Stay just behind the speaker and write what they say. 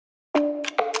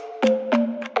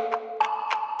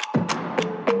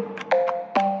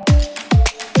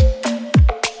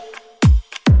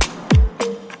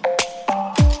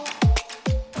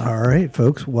right,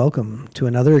 folks, welcome to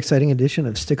another exciting edition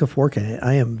of Stick a Fork in It.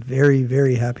 I am very,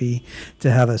 very happy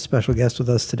to have a special guest with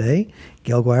us today,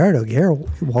 Gail Guayardo. Gail,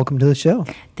 welcome to the show.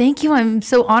 Thank you. I'm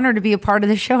so honored to be a part of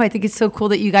the show. I think it's so cool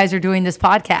that you guys are doing this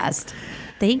podcast.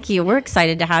 Thank you. We're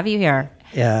excited to have you here.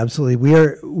 Yeah, absolutely.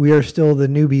 We are still the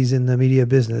newbies in the media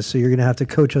business, so you're going to have to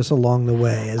coach us along the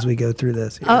way as we go through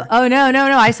this. Oh, no.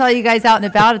 I saw you guys out and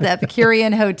about at the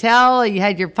Epicurean Hotel. You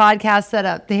had your podcast set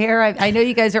up there. I know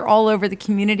you guys are all over the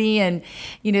community and,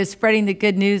 spreading the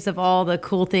good news of all the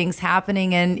cool things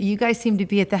happening. And you guys seem to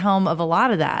be at the helm of a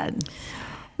lot of that.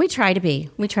 We try to be.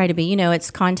 It's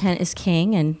content is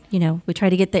king, and, we try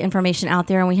to get the information out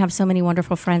there. And we have so many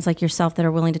wonderful friends like yourself that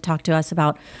are willing to talk to us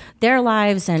about their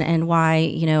lives and why,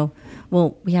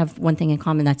 we have one thing in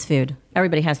common, that's food.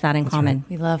 Everybody has that in common. Right.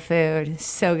 We love food.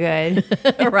 So good.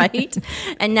 Right?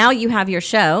 And now you have your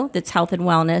show that's health and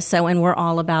wellness. And we're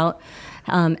all about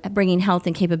bringing health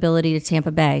and capability to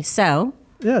Tampa Bay. So...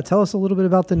 yeah, tell us a little bit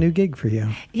about the new gig for you.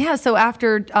 Yeah, so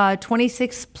after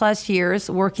 26 plus years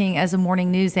working as a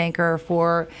morning news anchor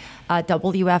for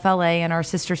WFLA and our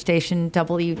sister station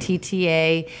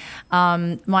WTTA,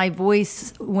 my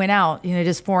voice went out,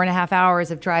 just 4.5 hours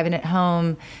of driving it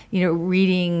home,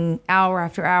 reading hour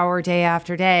after hour, day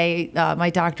after day.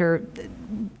 My doctor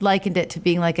likened it to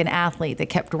being like an athlete that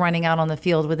kept running out on the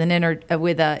field with an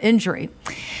injury.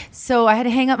 So I had to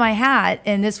hang up my hat,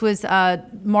 and this was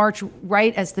March,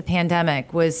 right as the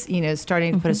pandemic was,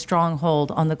 starting to put a strong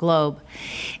hold on the globe.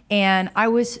 And I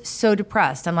was so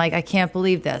depressed. I'm like, I can't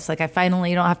believe this. Like, I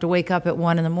finally don't have to wake up at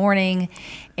 1 a.m.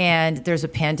 and there's a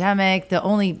pandemic. The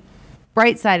only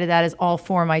bright side of that is all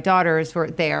 4 of my daughters were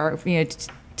there,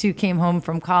 2 came home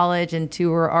from college and 2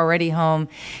 were already home.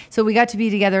 So we got to be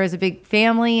together as a big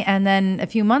family. And then a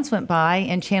few months went by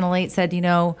and Channel 8 said,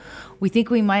 we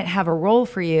think we might have a role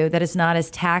for you that is not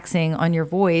as taxing on your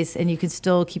voice and you can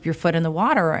still keep your foot in the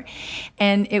water.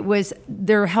 And it was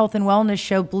their health and wellness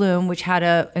show, Bloom, which had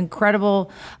an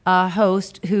incredible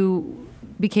host who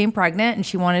became pregnant and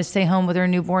she wanted to stay home with her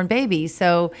newborn baby.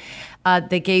 So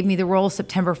they gave me the role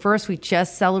September 1st. We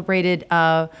just celebrated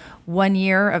 1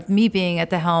 year of me being at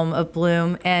the helm of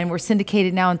Bloom, and we're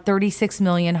syndicated now in 36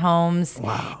 million homes.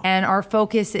 Wow. And our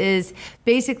focus is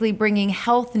basically bringing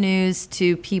health news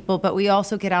to people, but we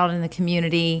also get out in the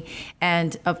community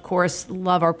and, of course,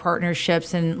 love our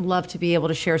partnerships and love to be able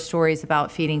to share stories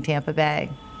about feeding Tampa Bay.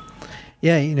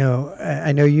 Yeah,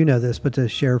 I know you know this, but to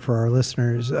share for our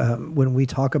listeners, when we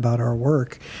talk about our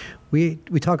work, we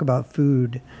talk about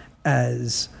food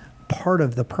as part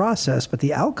of the process, but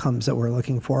the outcomes that we're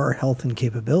looking for are health and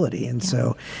capability. And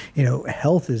so,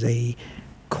 health is a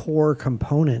core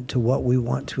component to what we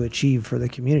want to achieve for the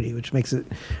community, which makes it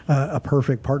a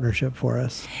perfect partnership for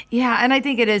us. Yeah, and I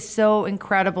think it is so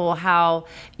incredible how,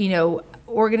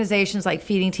 organizations like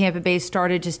Feeding Tampa Bay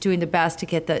started just doing the best to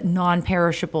get the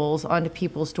non-perishables onto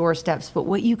people's doorsteps. But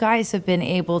what you guys have been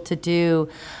able to do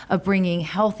of bringing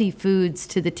healthy foods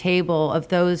to the table of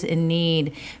those in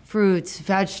need, fruits,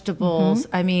 vegetables,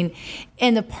 and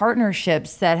the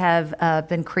partnerships that have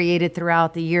been created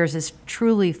throughout the years is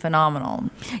truly phenomenal.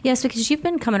 Yes, because you've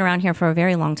been coming around here for a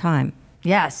very long time.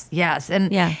 Yes.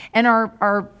 And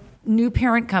our new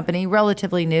parent company,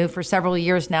 relatively new, for several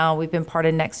years now. We've been part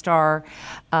of Nexstar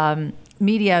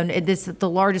Media, and this is the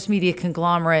largest media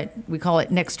conglomerate. We call it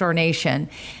Nexstar Nation,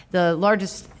 the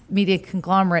largest media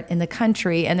conglomerate in the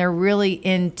country, and they're really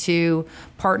into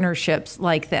partnerships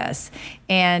like this.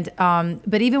 And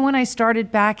but even when I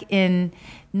started back in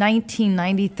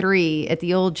 1993 at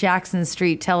the old Jackson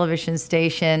Street television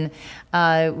station,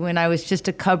 when I was just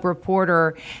a cub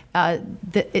reporter,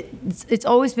 it's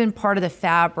always been part of the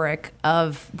fabric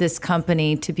of this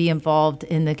company to be involved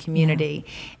in the community.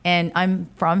 Yeah. And I'm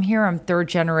from here. I'm third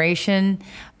generation,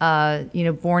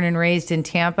 born and raised in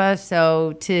Tampa.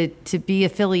 So to be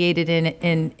affiliated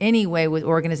in any way with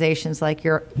organizations like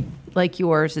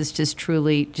yours is just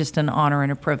truly just an honor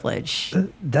and a privilege.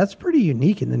 That's pretty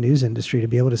unique in the news industry to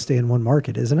be able to stay in one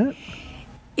market, isn't it?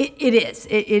 It is.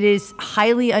 It is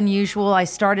highly unusual. I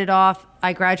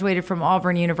graduated from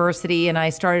Auburn University, and I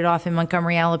started off in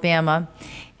Montgomery, Alabama.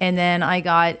 And then I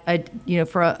got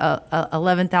for a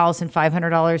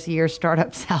 $11,500 a year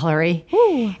startup salary.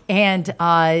 Ooh. And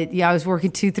I was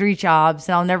working 2-3 jobs.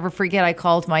 And I'll never forget, I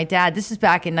called my dad. This is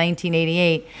back in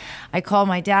 1988. I called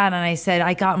my dad and I said,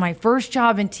 I got my first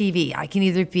job in TV. I can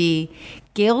either be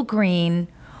Gail Green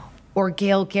or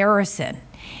Gail Garrison.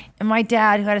 And my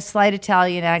dad, who had a slight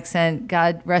Italian accent,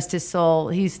 God rest his soul,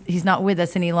 he's not with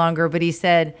us any longer, but he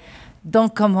said,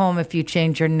 don't come home if you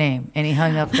change your name. And he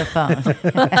hung up the phone.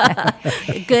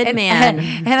 Good man.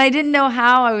 And I didn't know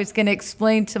how I was going to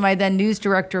explain to my then news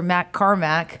director, Matt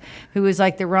Carmack, who was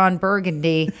like the Ron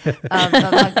Burgundy of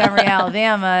Montgomery,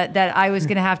 Alabama, that I was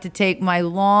going to have to take my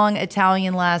long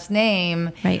Italian last name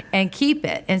and keep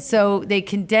it. And so they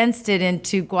condensed it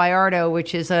into Guaiardo,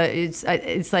 which is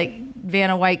it's like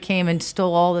Vanna White came and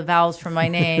stole all the vowels from my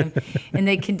name, and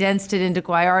they condensed it into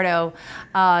Guaiardo.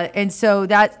 And so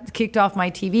that kicked off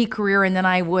my TV career. And then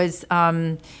I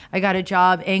got a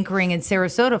job anchoring in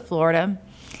Sarasota, Florida.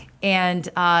 And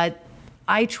I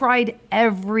tried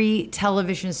every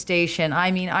television station.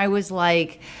 I mean, I was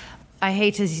like, I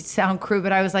hate to sound crude,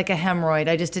 but I was like a hemorrhoid.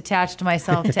 I just attached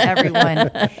myself to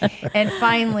everyone. And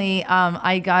finally,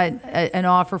 I got an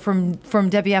offer from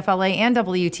WFLA and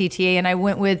WTTA, and I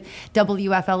went with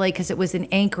WFLA because it was an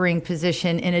anchoring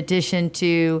position in addition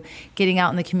to getting out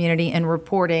in the community and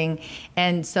reporting.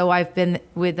 And so I've been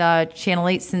with Channel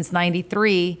 8 since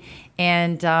 '93.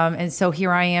 And so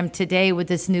here I am today with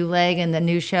this new leg and the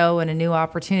new show and a new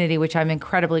opportunity, which I'm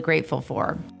incredibly grateful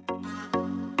for.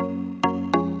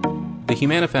 The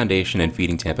Humana Foundation and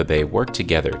Feeding Tampa Bay work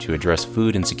together to address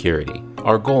food insecurity.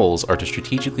 Our goals are to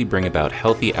strategically bring about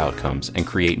healthy outcomes and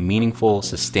create meaningful,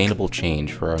 sustainable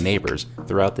change for our neighbors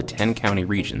throughout the 10-county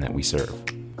region that we serve.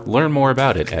 Learn more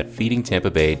about it at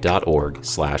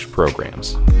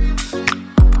feedingtampabay.org/programs.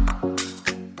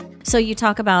 So you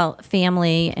talk about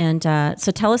family, and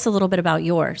so tell us a little bit about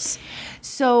yours.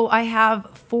 So I have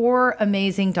 4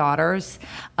 amazing daughters.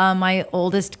 My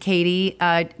oldest, Katie,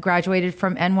 graduated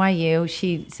from NYU.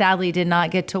 She sadly did not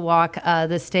get to walk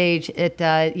the stage at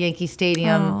Yankee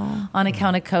Stadium on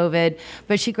account of COVID,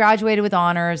 but she graduated with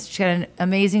honors. She had an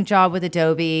amazing job with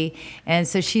Adobe, and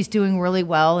so she's doing really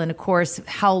well. And of course,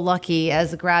 how lucky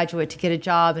as a graduate to get a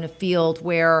job in a field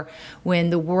where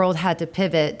when the world had to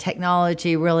pivot,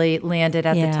 technology really landed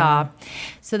at the top.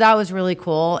 So that was really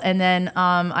cool. And then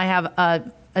I have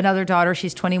another daughter.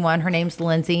 She's 21. Her name's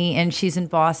Lindsay, and she's in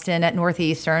Boston at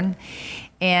Northeastern.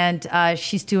 And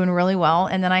she's doing really well.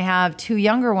 And then I have 2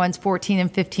 younger ones, 14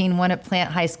 and 15, one at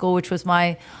Plant High School, which was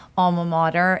my alma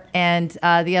mater, and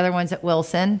the other one's at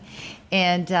Wilson.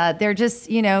 And they're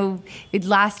just,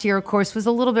 last year, of course, was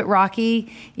a little bit rocky,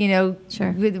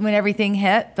 Sure. when everything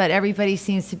hit, but everybody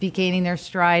seems to be gaining their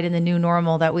stride in the new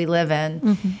normal that we live in.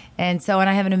 Mm-hmm. And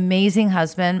I have an amazing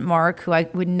husband, Mark, who I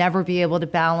would never be able to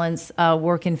balance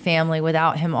work and family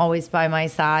without him always by my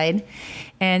side.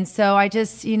 And so I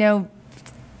just,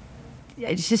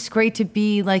 it's just great to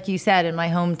be, like you said, in my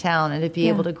hometown and to be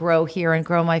able to grow here and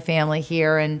grow my family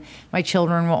here. And my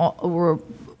children were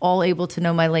all able to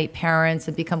know my late parents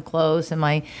and become close. And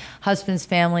my husband's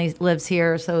family lives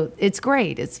here. So it's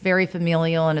great. It's very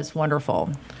familial and it's wonderful.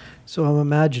 So I'm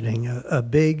imagining a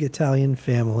big Italian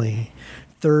family,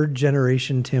 3rd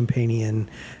generation Tampanian.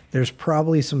 There's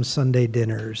probably some Sunday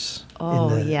dinners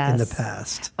in the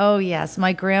past. Oh, yes.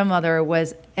 My grandmother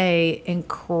was a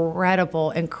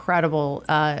incredible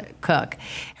cook.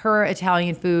 Her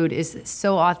Italian food is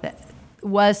so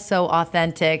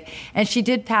authentic, and she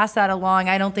did pass that along.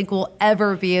 I don't think we'll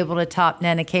ever be able to top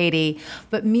Nana Katie,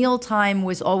 but mealtime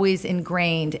was always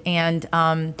ingrained. And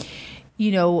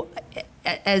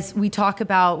as we talk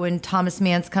about when Thomas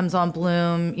Mance comes on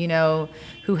Bloom,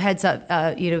 who heads up,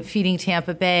 Feeding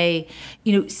Tampa Bay,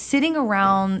 sitting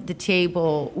around the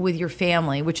table with your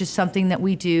family, which is something that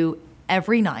we do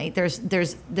every night. There's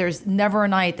never a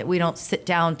night that we don't sit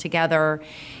down together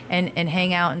and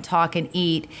hang out and talk and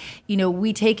eat.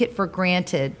 We take it for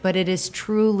granted, but it is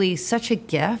truly such a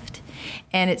gift.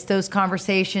 And it's those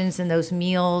conversations and those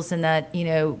meals and that,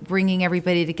 bringing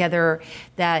everybody together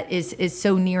that is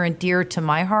so near and dear to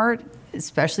my heart,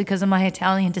 especially because of my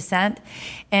Italian descent.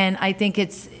 And I think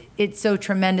it's so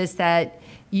tremendous that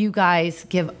you guys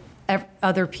give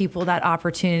other people that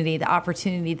opportunity, the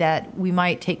opportunity that we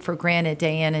might take for granted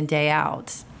day in and day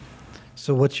out.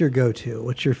 So what's your go-to?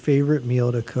 What's your favorite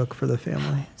meal to cook for the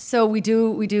family? So we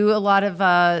do a lot of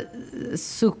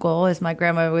succo, as my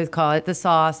grandma would call it, the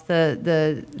sauce,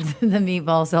 the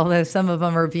meatballs, although some of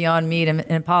them are beyond meat and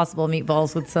impossible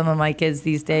meatballs with some of my kids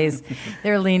these days.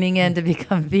 They're leaning in to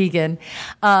become vegan.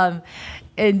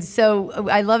 And so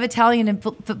I love Italian,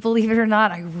 but believe it or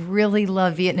not, I really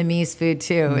love Vietnamese food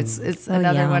too. It's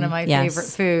another one of my favorite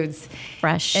foods.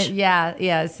 Fresh. And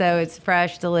yeah. So it's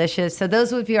fresh, delicious. So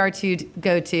those would be our 2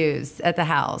 go-tos at the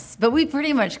house. But we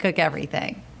pretty much cook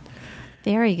everything.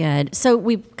 Very good. So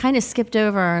we kind of skipped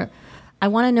over. I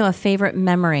want to know a favorite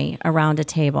memory around a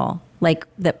table. like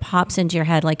that pops into your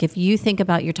head? Like if you think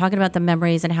about, you're talking about the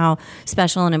memories and how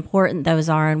special and important those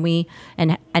are, and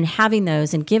having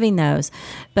those and giving those,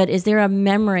 but is there a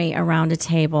memory around a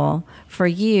table for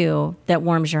you that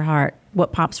warms your heart?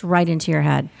 What pops right into your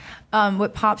head?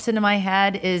 What pops into my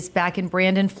head is back in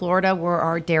Brandon, Florida, where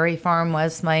our dairy farm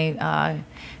was. My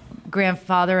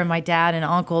grandfather and my dad and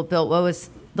uncle built what was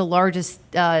the largest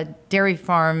dairy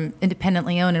farm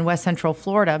independently owned in West Central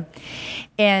Florida.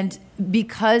 And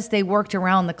because they worked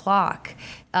around the clock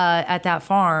at that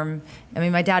farm, I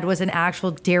mean, my dad was an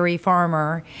actual dairy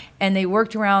farmer, and they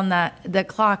worked around the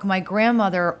clock. My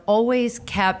grandmother always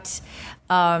kept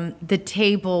the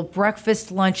table,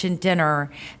 breakfast, lunch, and dinner.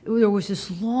 There was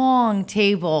this long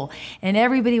table, and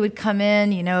everybody would come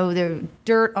in, their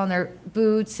dirt on their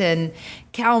boots and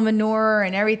cow manure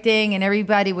and everything, and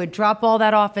everybody would drop all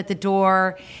that off at the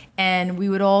door, and we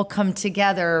would all come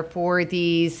together for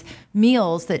these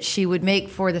meals that she would make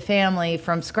for the family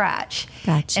from scratch.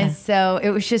 Gotcha. And so it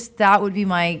was just, that would be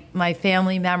my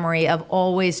family memory of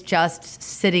always just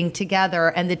sitting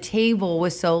together, and the table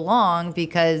was so long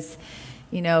because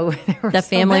the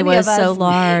family was so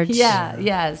large. Yeah,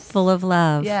 yes. Full of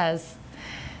love. Yes.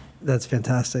 That's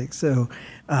fantastic. So,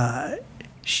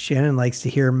 Shannon likes to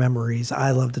hear memories.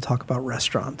 I love to talk about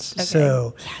restaurants. Okay.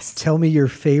 So tell me your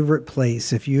favorite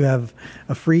place. If you have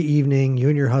a free evening, you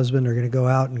and your husband are going to go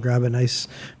out and grab a nice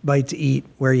bite to eat,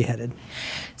 where are you headed?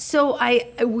 So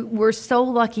we're so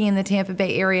lucky in the Tampa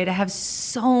Bay area to have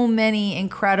so many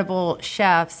incredible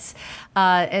chefs,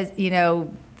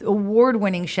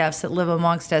 award-winning chefs that live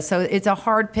amongst us. So it's a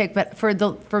hard pick, but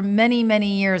for many,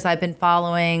 many years, I've been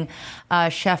following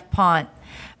Chef Pont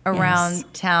around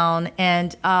town.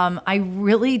 And I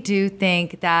really do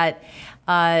think that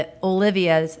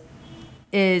Olivia's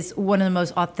is one of the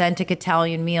most authentic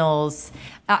Italian meals.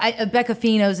 Becca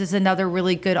Fino's is another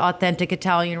really good authentic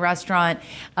Italian restaurant,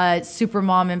 super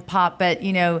mom and pop. But,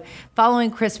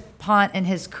 following Chris Pont and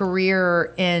his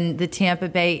career in the Tampa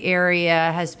Bay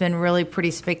area has been really pretty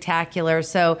spectacular.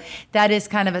 So that is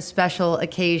kind of a special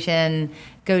occasion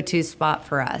go-to spot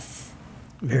for us.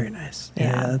 Very nice.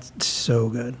 Yeah, that's so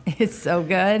good. It's so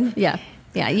good. Yeah.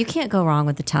 Yeah, you can't go wrong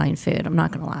with Italian food. I'm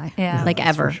not going to lie. Yeah. No, like that's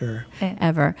ever. for sure.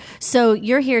 Ever. So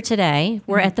you're here today.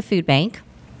 We're at the food bank,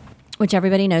 which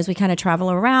everybody knows we kind of travel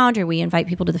around, or we invite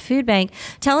people to the food bank.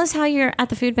 Tell us how you're at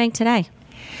the food bank today.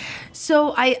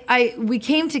 So we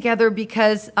came together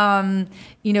because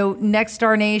Next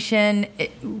Star Nation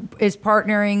is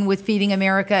partnering with Feeding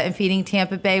America and Feeding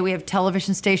Tampa Bay. We have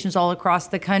television stations all across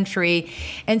the country,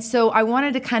 and so I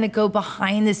wanted to kind of go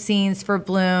behind the scenes for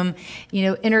Bloom,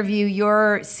 interview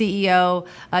your CEO,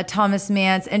 Thomas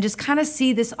Mance, and just kind of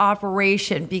see this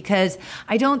operation, because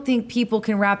I don't think people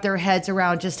can wrap their heads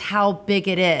around just how big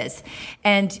it is,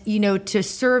 and to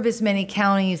serve as many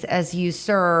counties as you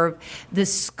serve, the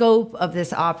scope of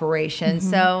this operation.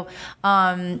 So,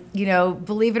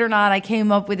 believe it or not, I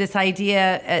came up with this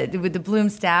idea with the Bloom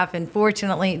staff, and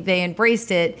fortunately they embraced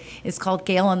it. It's called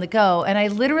Gale on the Go. And I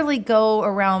literally go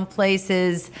around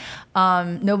places.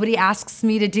 Nobody asks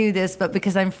me to do this, but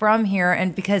because I'm from here,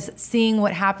 and because seeing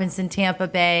what happens in Tampa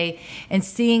Bay and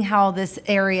seeing how this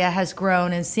area has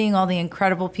grown and seeing all the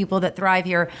incredible people that thrive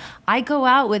here, I go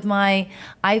out with my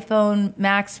iPhone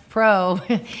Max Pro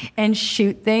and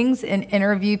shoot things and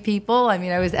interview people. I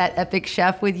mean, I was at Epic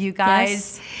Chef with you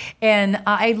guys, and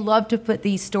I love to put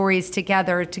these stories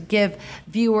together to give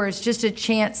viewers just a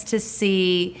chance to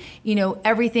see,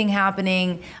 everything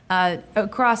happening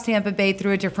across Tampa Bay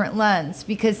through a different lens,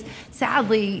 because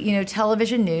sadly,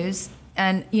 television news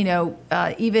and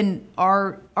even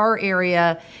our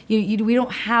area, we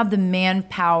don't have the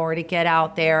manpower to get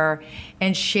out there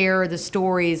and share the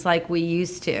stories like we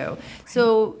used to.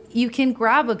 So you can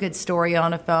grab a good story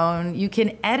on a phone, you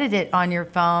can edit it on your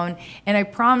phone, and I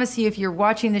promise you, if you're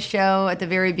watching the show at the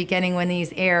very beginning when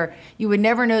these air, you would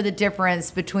never know the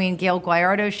difference between Gail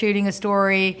Guayardo shooting a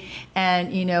story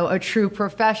and a true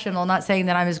professional. Not saying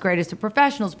that I'm as great as the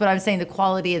professionals, but I'm saying the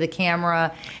quality of the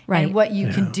camera and what you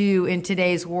can do in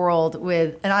today's world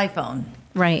with an iPhone.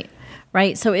 Right.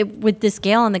 So with this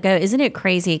Gale on the Go, isn't it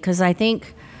crazy? Because I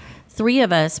think 3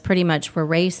 of us pretty much were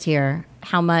raised here,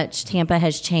 how much Tampa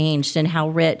has changed and how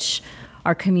rich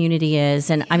our community is.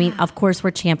 And I mean, of course,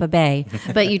 we're Tampa Bay,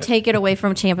 but you take it away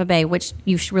from Tampa Bay, which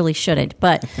you really shouldn't.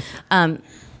 But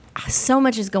so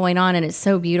much is going on, and it's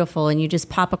so beautiful, and you just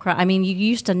pop across. I mean, you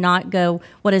used to not go,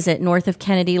 north of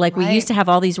Kennedy, we used to have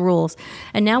all these rules,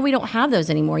 and now we don't have those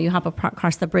anymore. You hop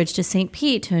across the bridge to St.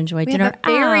 Pete to enjoy dinner. We have a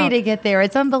ferry to get there.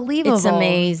 It's unbelievable. It's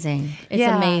amazing. It's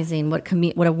amazing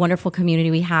what a wonderful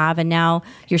community we have, and now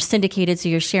you're syndicated, so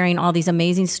you're sharing all these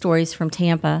amazing stories from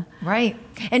Tampa. Right.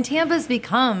 And Tampa's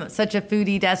become such a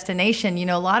foodie destination.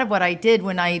 A lot of what I did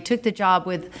when I took the job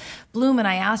with Bloom, and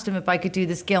I asked them if I could do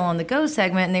the Scale on the Go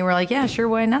segment, and they were like, yeah, sure,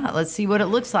 why not? Let's see what it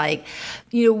looks like.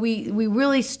 We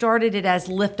really started it as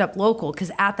Lift Up Local,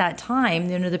 because at that time,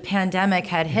 the pandemic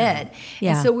had hit.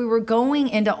 Yeah. And so we were going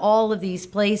into all of these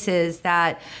places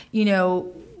that,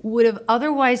 would have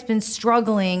otherwise been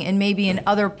struggling and maybe in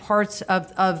other parts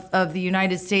of the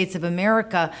United States of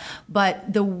America.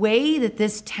 But the way that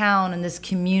this town and this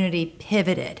community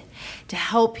pivoted to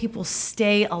help people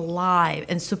stay alive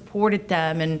and supported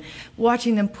them, and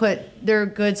watching them put their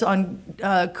goods on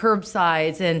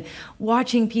curbsides and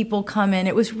watching people come in,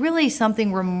 it was really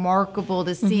something remarkable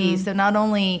to see. So not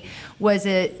only was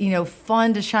it,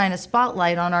 fun to shine a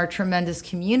spotlight on our tremendous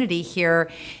community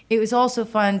here, it was also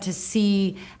fun to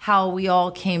see how we all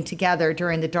came together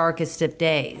during the darkest of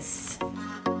days.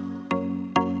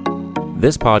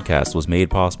 This podcast was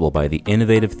made possible by the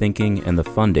innovative thinking and the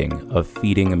funding of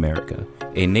Feeding America,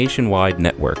 a nationwide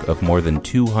network of more than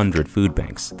 200 food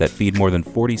banks that feed more than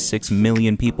 46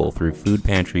 million people through food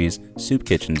pantries, soup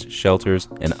kitchens, shelters,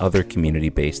 and other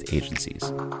community-based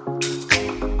agencies.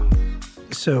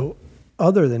 So,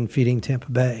 other than Feeding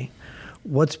Tampa Bay,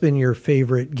 what's been your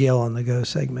favorite Gale on the Go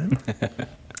segment?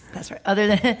 That's right. Other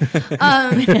than,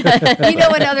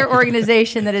 another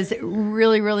organization that is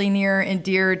really, really near and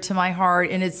dear to my heart,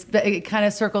 and it kind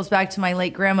of circles back to my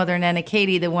late grandmother, Nana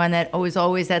Katie, the one that was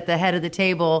always at the head of the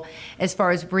table as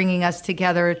far as bringing us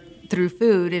together through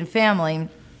food and family.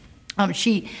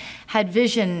 She had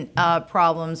vision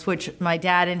problems, which my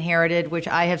dad inherited, which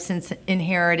I have since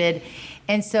inherited.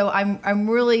 And so I'm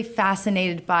really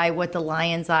fascinated by what the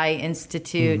Lion's Eye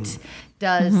Institute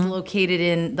does, located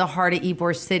in the heart of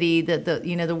Ybor City,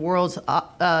 the world's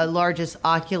largest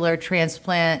ocular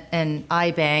transplant and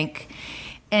eye bank.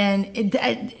 And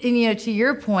to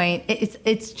your point,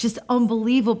 it's just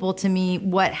unbelievable to me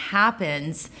what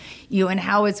happens, and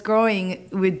how it's growing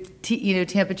with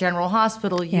Tampa General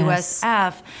Hospital, Yes.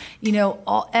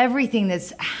 USF. Everything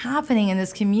that's happening in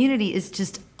this community is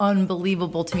just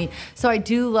unbelievable to me. So I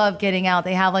do love getting out.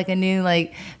 They have like a new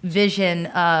vision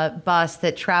bus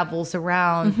that travels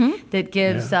around that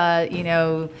gives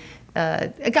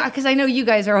because I know you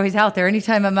guys are always out there.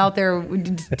 Anytime I'm out there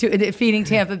feeding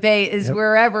Tampa Bay is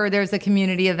wherever there's a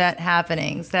community event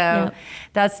happening. So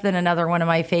that's been another one of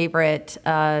my favorite.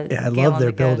 I love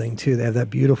their building too. They have that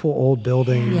beautiful old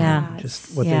building. Yeah.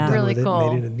 Just what they've done Really with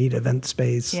cool. it, made it a neat event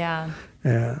space. Yeah.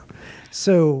 Yeah.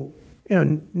 So,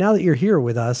 now that you're here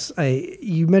with us,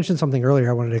 you mentioned something earlier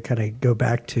I wanted to kind of go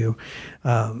back to.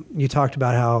 You talked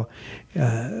about how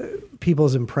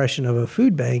people's impression of a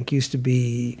food bank used to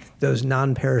be those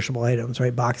non-perishable items,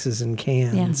 right? Boxes and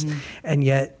cans. Yeah. And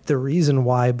yet the reason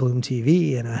why Bloom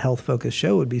TV and a health-focused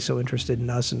show would be so interested in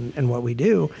us and what we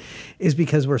do is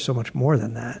because we're so much more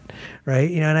than that,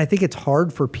 right? And I think it's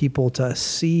hard for people to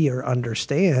see or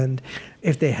understand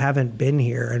if they haven't been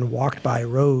here and walked by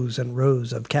rows and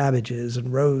rows of cabbages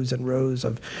and rows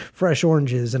of fresh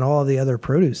oranges and all the other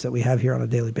produce that we have here on a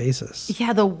daily basis.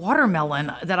 Yeah, the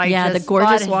watermelon that I just the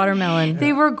gorgeous bought. watermelon.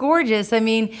 They were gorgeous. I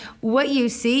mean, what you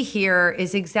see here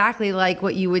is exactly like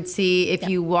what you would see if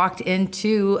you walked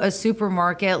into a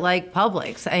supermarket like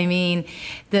Publix. I mean,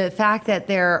 the fact that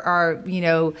there are,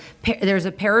 there's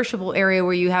a perishable area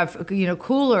where you have,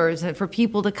 coolers for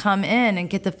people to come in and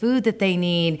get the food that they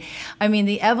need. I mean,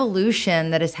 the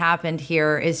evolution that has happened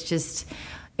here is just...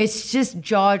 It's just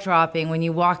jaw-dropping when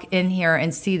you walk in here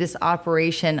and see this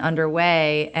operation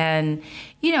underway, and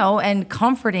and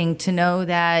comforting to know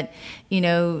that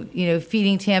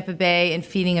Feeding Tampa Bay and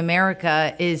Feeding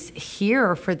America is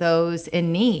here for those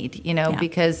in need.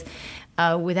 Because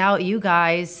without you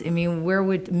guys, I mean, where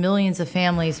would millions of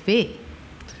families be?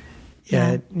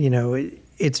 Yeah,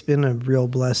 it's been a real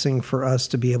blessing for us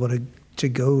to be able to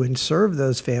go and serve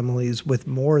those families with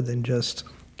more than just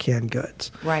canned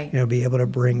goods. Right. Be able to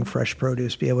bring fresh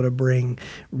produce, be able to bring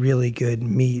really good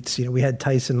meats. We had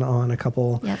Tyson on a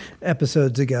couple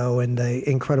episodes ago, and the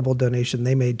incredible donation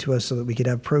they made to us so that we could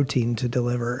have protein to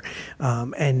deliver.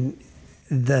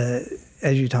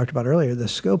 As you talked about earlier, the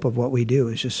scope of what we do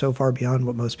is just so far beyond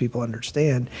what most people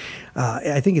understand.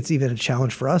 I think it's even a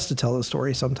challenge for us to tell the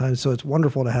story sometimes. So it's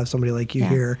wonderful to have somebody like you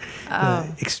here,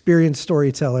 experienced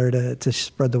storyteller, to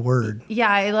spread the word.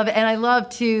 Yeah, I love it. And I love,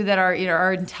 too, that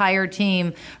our entire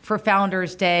team for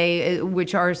Founders Day,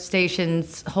 which our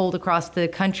stations hold across the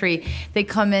country, they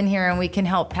come in here and we can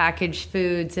help package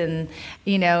foods and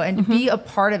be a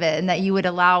part of it. And that you would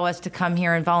allow us to come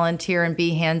here and volunteer and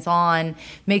be hands-on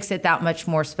makes it that much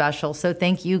more special. So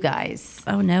thank you guys.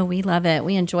 Oh, no, we love it.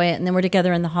 We enjoy it. And then we're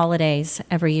together in the holidays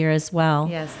every year as well.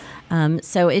 Yes.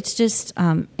 So it's just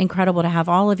incredible to have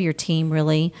all of your team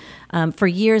really for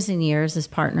years and years as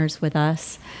partners with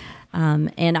us.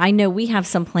 And I know we have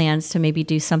some plans to maybe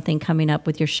do something coming up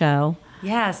with your show.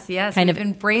 Yes. Kind We've of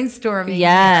been brainstorming.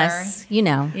 Yes, you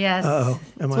know. Yes.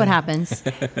 That's what happens.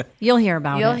 You'll hear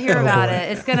about You'll it. hear about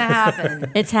it. It's going to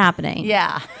happen. It's happening.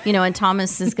 Yeah. And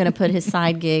Thomas is going to put his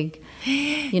side gig,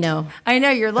 I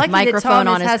know. You're lucky that microphone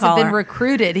on Thomas his hasn't been collar.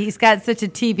 recruited. He's got such a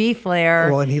TV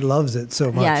flair. Well, and he loves it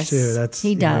so much Yes, too. That's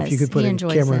he does. If you could put He a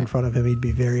enjoys camera it. in front of him, he'd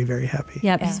be very, very happy.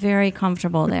 Yep, he's very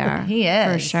comfortable there. He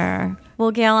For is. sure. Well,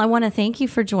 Gail, I want to thank you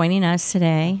for joining us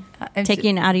today,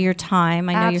 taking out of your time.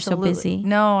 I know you're so busy.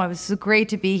 No, it was great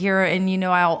to be here. And,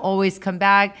 I'll always come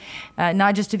back,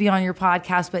 not just to be on your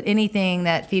podcast, but anything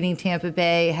that Feeding Tampa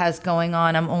Bay has going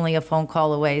on. I'm only a phone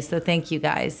call away. So thank you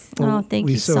guys. Oh, thank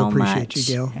we you so much. We so appreciate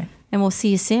you, Gail. And we'll see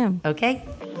you soon. Okay.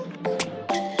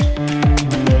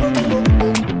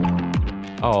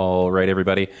 All right,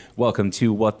 everybody. Welcome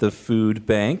to What the Food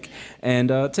Bank. And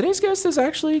today's guest is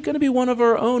actually going to be one of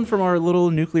our own from our little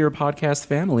nuclear podcast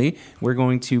family. We're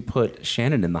going to put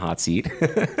Shannon in the hot seat.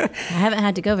 I haven't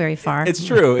had to go very far. It's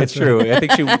true. It's true. I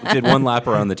think she did one lap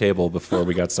around the table before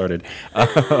we got started.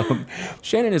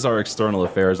 Shannon is our external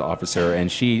affairs officer,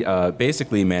 and she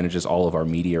basically manages all of our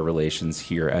media relations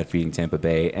here at Feeding Tampa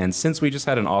Bay. And since we just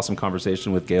had an awesome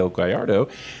conversation with Gail Gallardo,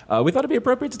 we thought it'd be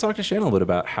appropriate to talk to Shannon a little bit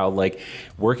about how,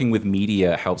 working with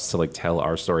media helps to tell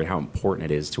our story and how important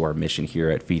it is to our mission here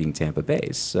at Feeding Tampa Bay.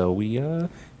 So we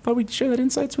thought we'd share that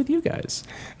insights with you guys.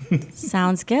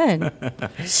 Sounds good.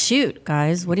 Shoot,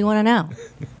 guys, what do you want to know?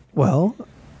 Well,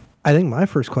 I think my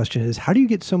first question is, how do you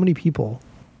get so many people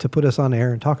to put us on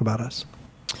air and talk about us?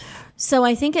 So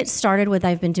I think it started with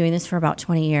I've been doing this for about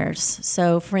 20 years.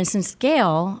 So, for instance,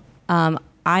 Gail,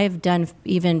 I've done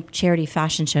even charity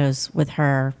fashion shows with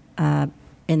her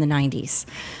in the 90s.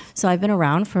 So I've been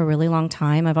around for a really long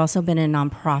time. I've also been in a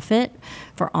nonprofit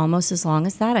for almost as long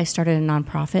as that. I started a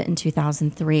nonprofit in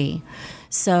 2003.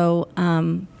 So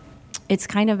it's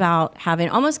kind of about having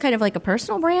almost kind of like a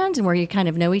personal brand and where you kind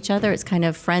of know each other. It's kind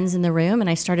of friends in the room. And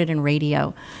I started in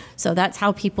radio. So that's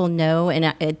how people know. And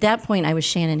at that point, I was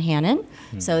Shannon Hannon.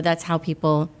 So that's how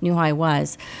people knew who I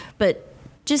was. But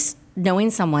just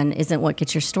knowing someone isn't what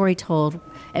gets your story told.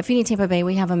 At Feeding Tampa Bay,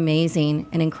 we have amazing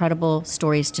and incredible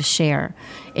stories to share.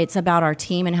 It's about our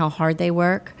team and how hard they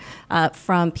work,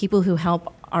 from people who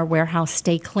help our warehouse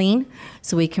stay clean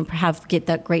so we can get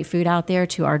that great food out there,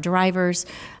 to our drivers,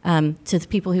 to the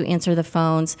people who answer the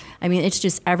phones. I mean, it's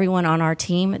just everyone on our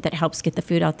team that helps get the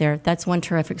food out there. That's one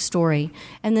terrific story.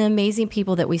 And the amazing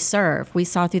people that we serve. We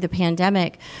saw through the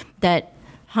pandemic that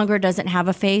hunger doesn't have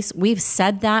a face. We've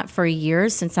said that for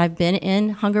years since I've been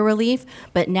in hunger relief,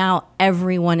 but now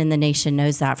everyone in the nation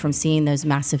knows that from seeing those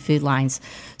massive food lines.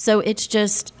 So it's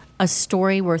just a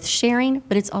story worth sharing,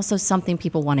 but it's also something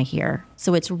people want to hear.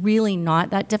 So it's really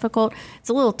not that difficult. It's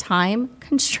a little time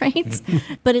constraints,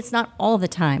 but it's not all the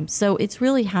time. So it's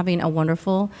really having a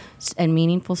wonderful and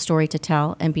meaningful story to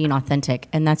tell and being authentic.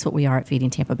 And that's what we are at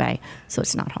Feeding Tampa Bay. So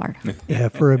it's not hard. Yeah,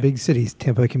 for a big city,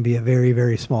 Tampa can be a very,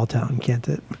 very small town, can't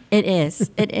it? It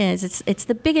is. It is. It's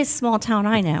the biggest small town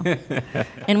I know.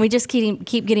 And we just keep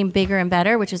getting bigger and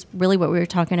better, which is really what we were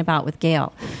talking about with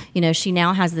Gail. She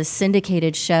now has this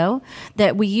syndicated show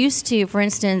that we used to, for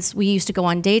instance, we used to go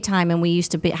on daytime and we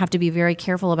used to have to be very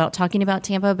careful about talking about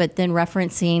Tampa, but then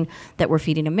referencing that we're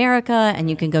Feeding America and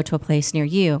you can go to a place near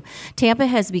you. Tampa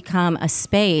has become a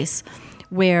space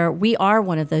where we are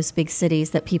one of those big cities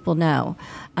that people know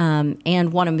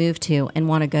and want to move to and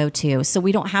want to go to. So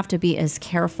we don't have to be as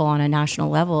careful on a national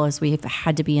level as we've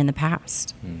had to be in the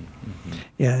past. Mm-hmm.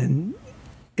 Yeah, and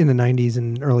in the 90s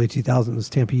and early 2000s,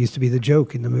 Tampa used to be the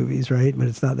joke in the movies, right? But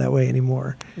it's not that way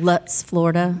anymore. Lutz,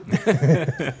 Florida,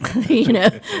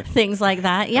 things like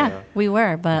that. Yeah, we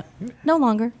were, but no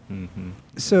longer. Mm-hmm.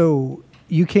 So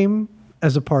you came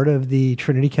as a part of the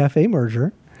Trinity Cafe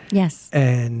merger. Yes.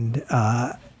 And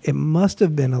it must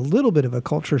have been a little bit of a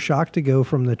culture shock to go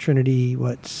from the Trinity,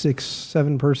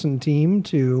 6-7 person team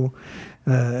to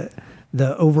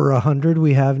the over 100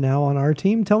 we have now on our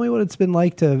team. Tell me what it's been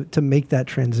like to make that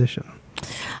transition.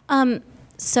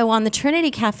 So on the Trinity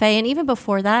Cafe, and even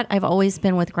before that, I've always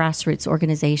been with grassroots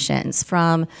organizations,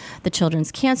 from the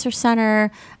Children's Cancer Center,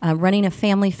 running a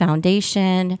family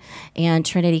foundation, and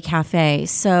Trinity Cafe.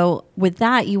 So with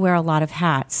that, you wear a lot of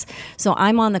hats. So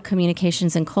I'm on the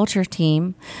communications and culture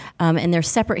team, and they're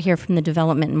separate here from the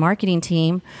development and marketing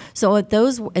team. So at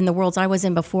those, in the worlds I was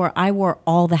in before, I wore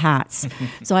all the hats.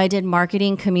 So I did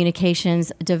marketing,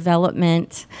 communications,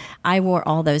 development. I wore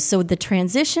all those. So the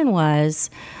transition was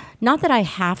not that I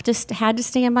had to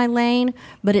stay in my lane,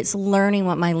 but it's learning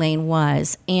what my lane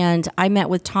was. And I met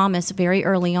with Thomas very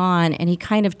early on, and he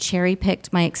kind of cherry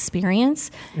picked my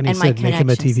experience and he my said, make him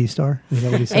a TV star. Is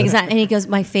that what he said? Exactly. And he goes,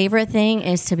 my favorite thing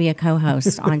is to be a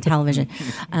co-host on television.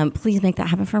 Please make that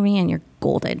happen for me, and you're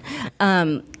golden.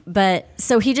 But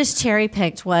so he just cherry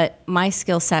picked what my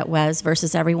skill set was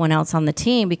versus everyone else on the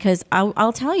team, because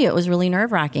I'll tell you, it was really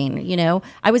nerve wracking. You know,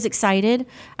 I was excited.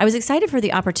 I was excited for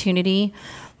the opportunity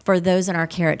for those in our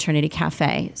care at Trinity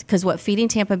Cafe, because what Feeding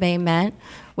Tampa Bay meant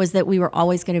was that we were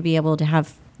always going to be able to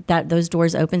have those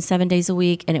doors open 7 days a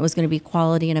week, and it was going to be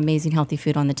quality and amazing healthy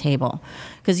food on the table.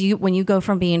 Because when you go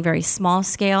from being very small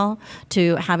scale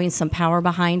to having some power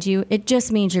behind you, it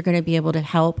just means you're going to be able to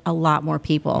help a lot more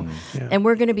people. Yeah. And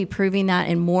we're going to be proving that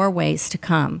in more ways to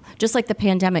come, just like the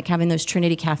pandemic, having those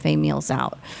Trinity Cafe meals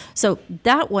out. So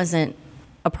that wasn't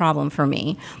a problem for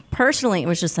me. Personally, it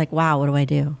was just like, wow, what do I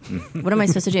do? What am I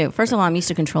supposed to do? First of all, I'm used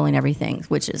to controlling everything,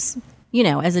 which is, you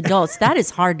know, as adults, that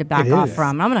is hard to back off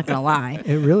from. I'm not going to lie.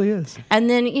 It really is. And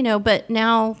then, you know, but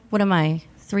now, what am I,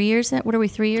 3 years in? What are we,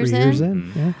 3 years in? 3 years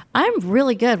in, yeah. I'm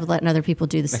really good with letting other people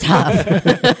do the stuff.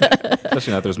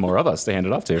 Especially now that there's more of us to hand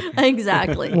it off to.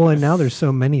 Exactly. Well, and now there's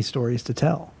so many stories to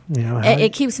tell. You know,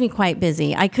 it keeps me quite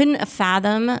busy. I couldn't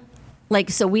fathom.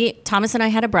 So Thomas and I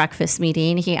had a breakfast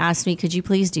meeting. He asked me, could you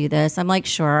please do this? I'm like,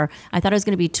 sure. I thought I was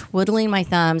going to be twiddling my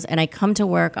thumbs, and I come to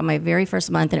work on my very first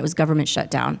month, and it was government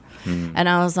shutdown. And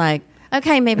I was like,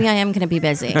 okay, maybe I am going to be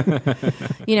busy.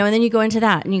 You know, and then you go into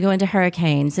that, and you go into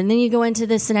hurricanes, and then you go into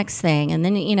this next thing, and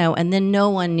then, you know, and then no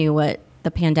one knew what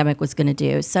the pandemic was going to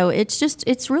do. So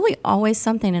it's really always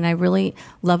something, and I really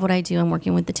love what I do and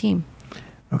working with the team.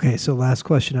 Okay, so last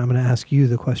question. I'm going to ask you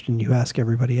the question you ask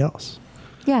everybody else.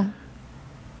 Yeah.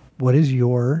 What is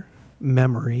your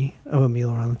memory of a meal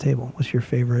around the table? What's your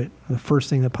favorite, the first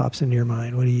thing that pops into your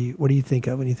mind? What do you think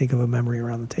of when you think of a memory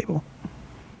around the table?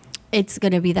 It's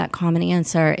going to be that common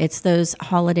answer. It's those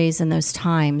holidays and those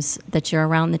times that you're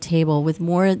around the table with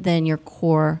more than your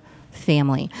core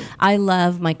family. I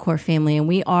love my core family,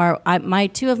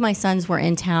 and two of my sons were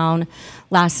in town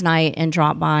last night and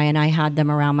dropped by, and I had them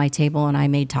around my table, and I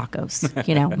made tacos.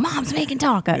 You know, Mom's making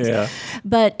tacos. Yeah.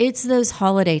 But it's those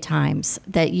holiday times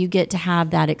that you get to have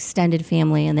that extended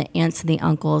family and the aunts and the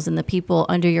uncles and the people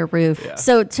under your roof. Yeah.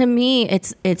 So to me,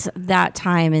 it's that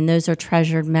time, and those are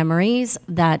treasured memories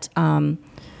that,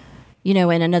 you know,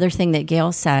 and another thing that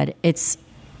Gail said, it's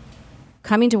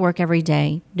coming to work every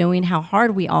day, knowing how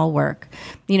hard we all work,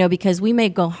 you know, because we may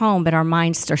go home, but our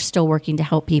minds are still working to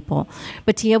help people.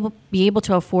 But to be able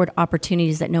to afford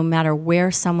opportunities that no matter where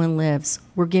someone lives,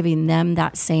 we're giving them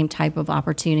that same type of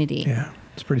opportunity. Yeah,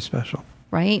 it's pretty special.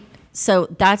 Right? So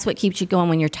that's what keeps you going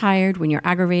when you're tired, when you're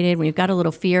aggravated, when you've got a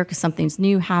little fear because something's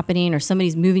new happening or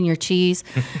somebody's moving your cheese.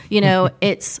 You know,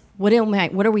 it's what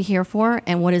are we here for,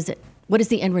 and what is it? What is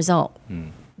the end result?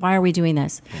 Why are we doing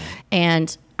this?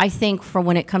 And I think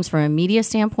when it comes from a media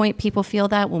standpoint, people feel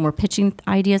that when we're pitching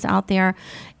ideas out there,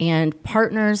 and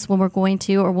partners when we're going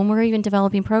to, or when we're even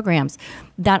developing programs,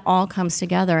 that all comes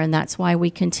together. And that's why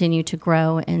we continue to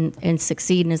grow and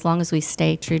succeed. And as long as we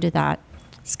stay true to that,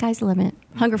 sky's the limit.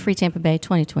 Hunger Free Tampa Bay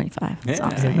 2025. That's all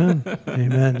I'm saying.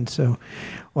 Amen. So,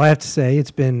 well, I have to say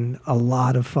it's been a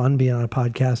lot of fun being on a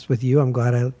podcast with you. I'm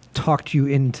glad I talked you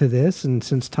into this. And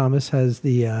since Thomas has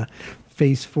the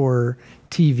face for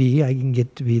TV, I can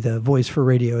get to be the voice for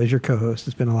radio as your co-host.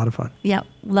 It's been a lot of fun. Yep,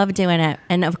 love doing it.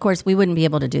 And of course, we wouldn't be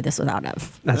able to do this without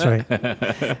Ev. That's right.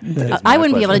 I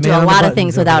wouldn't be able to do a lot of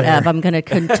things without Ev. I'm going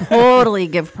to totally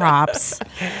give props.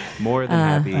 More than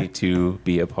happy to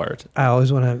be a part. I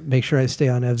always want to make sure I stay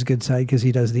on Ev's good side because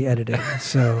he does the editing.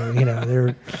 So, you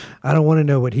know, I don't want to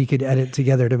know what he could edit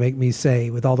together to make me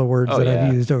say with all the words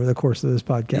I've used over the course of this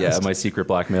podcast. Yeah, my secret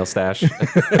blackmail stash.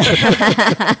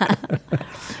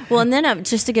 Well, and then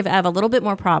just to give Ev a little bit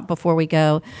more prop before we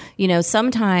go, you know,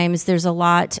 sometimes there's a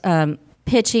lot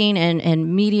pitching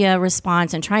and media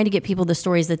response and trying to get people the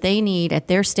stories that they need at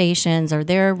their stations or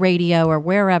their radio or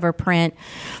wherever print.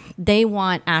 They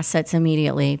want assets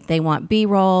immediately. They want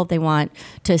B-roll. They want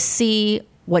to see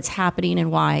what's happening and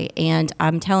why. And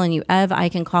I'm telling you, Ev, I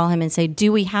can call him and say,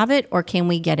 do we have it or can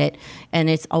we get it? And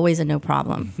it's always a no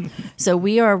problem. So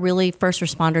we are really first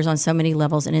responders on so many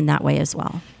levels and in that way as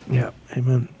well. Yeah,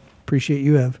 amen. Appreciate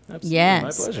you, Ev. Absolutely.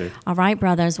 Yes. My pleasure. All right,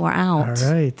 brothers, we're out. All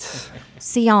right.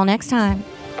 See y'all next time.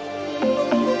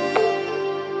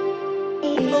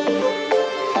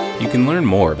 You can learn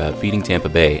more about Feeding Tampa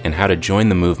Bay and how to join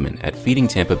the movement at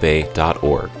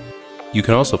feedingtampabay.org. You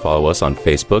can also follow us on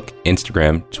Facebook,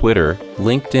 Instagram, Twitter,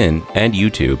 LinkedIn, and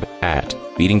YouTube at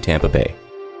Feeding Tampa Bay.